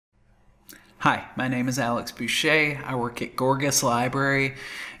Hi, my name is Alex Boucher. I work at Gorgas Library,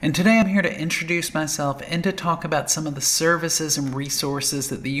 and today I'm here to introduce myself and to talk about some of the services and resources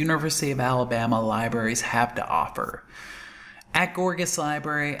that the University of Alabama libraries have to offer. At Gorgas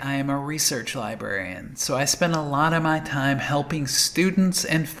Library, I am a research librarian, so I spend a lot of my time helping students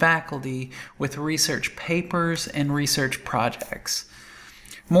and faculty with research papers and research projects.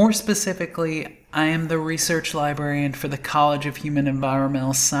 More specifically, I am the research librarian for the College of Human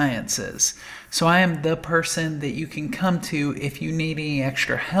Environmental Sciences. So I am the person that you can come to if you need any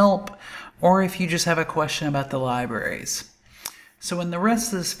extra help or if you just have a question about the libraries. So in the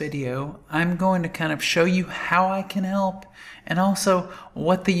rest of this video, I'm going to kind of show you how I can help and also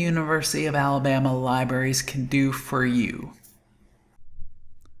what the University of Alabama libraries can do for you.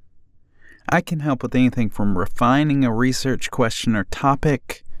 I can help with anything from refining a research question or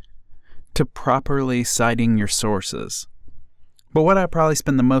topic to properly citing your sources. But what I probably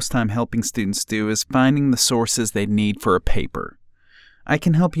spend the most time helping students do is finding the sources they need for a paper. I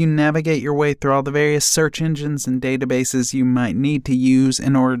can help you navigate your way through all the various search engines and databases you might need to use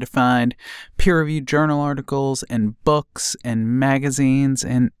in order to find peer-reviewed journal articles and books and magazines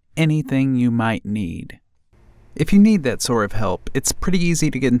and anything you might need. If you need that sort of help, it's pretty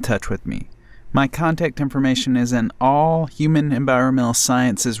easy to get in touch with me. My contact information is in all human environmental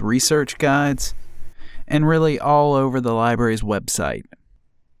sciences research guides and really all over the library's website.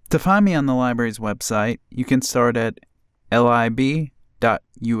 To find me on the library's website, you can start at lib.ua.edu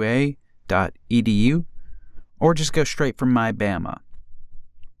or just go straight from MyBama.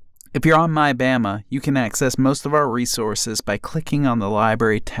 If you're on MyBama, you can access most of our resources by clicking on the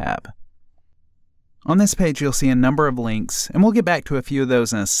Library tab. On this page, you'll see a number of links, and we'll get back to a few of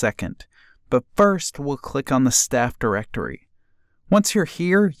those in a second. But first, we'll click on the staff directory. Once you're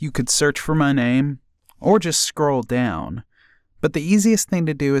here, you could search for my name or just scroll down. But the easiest thing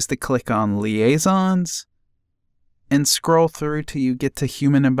to do is to click on Liaisons and scroll through till you get to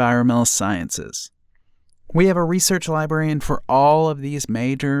Human Environmental Sciences. We have a research librarian for all of these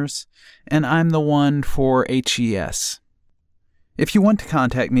majors, and I'm the one for CHES. If you want to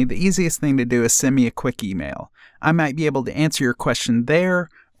contact me, the easiest thing to do is send me a quick email. I might be able to answer your question there,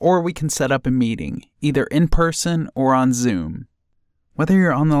 or we can set up a meeting, either in person or on Zoom. Whether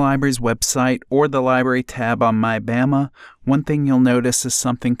you're on the library's website or the library tab on MyBama, one thing you'll notice is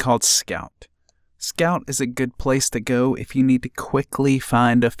something called Scout. Scout is a good place to go if you need to quickly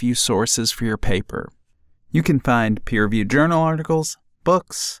find a few sources for your paper. You can find peer-reviewed journal articles,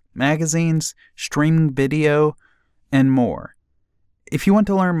 books, magazines, streaming video, and more. If you want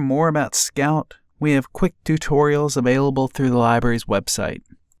to learn more about Scout, we have quick tutorials available through the library's website.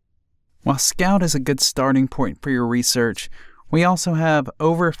 While Scout is a good starting point for your research, we also have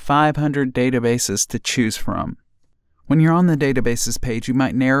over 500 databases to choose from. When you're on the databases page, you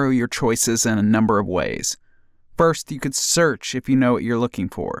might narrow your choices in a number of ways. First, you could search if you know what you're looking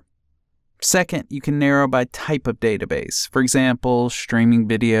for. Second, you can narrow by type of database, for example, streaming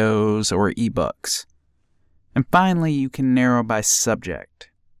videos or ebooks. And finally, you can narrow by subject.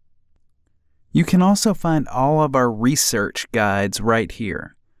 You can also find all of our research guides right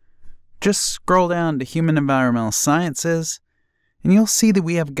here. Just scroll down to Human Environmental Sciences, and you'll see that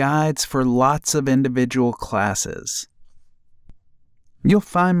we have guides for lots of individual classes. You'll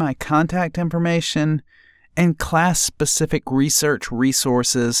find my contact information and class-specific research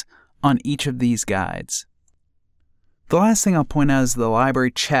resources on each of these guides. The last thing I'll point out is the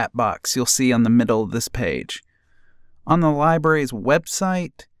library chat box you'll see on the middle of this page. On the library's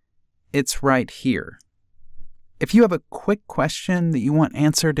website, it's right here. If you have a quick question that you want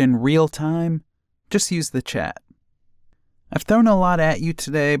answered in real time, just use the chat. I've thrown a lot at you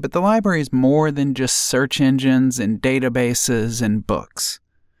today, but the library is more than just search engines and databases and books.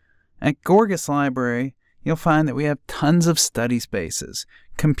 At Gorgas Library, you'll find that we have tons of study spaces,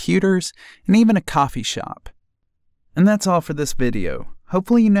 computers, and even a coffee shop. And that's all for this video.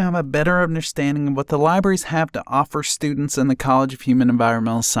 Hopefully you now have a better understanding of what the libraries have to offer students in the College of Human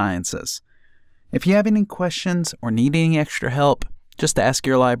Environmental Sciences. If you have any questions or need any extra help, just ask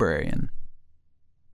your librarian.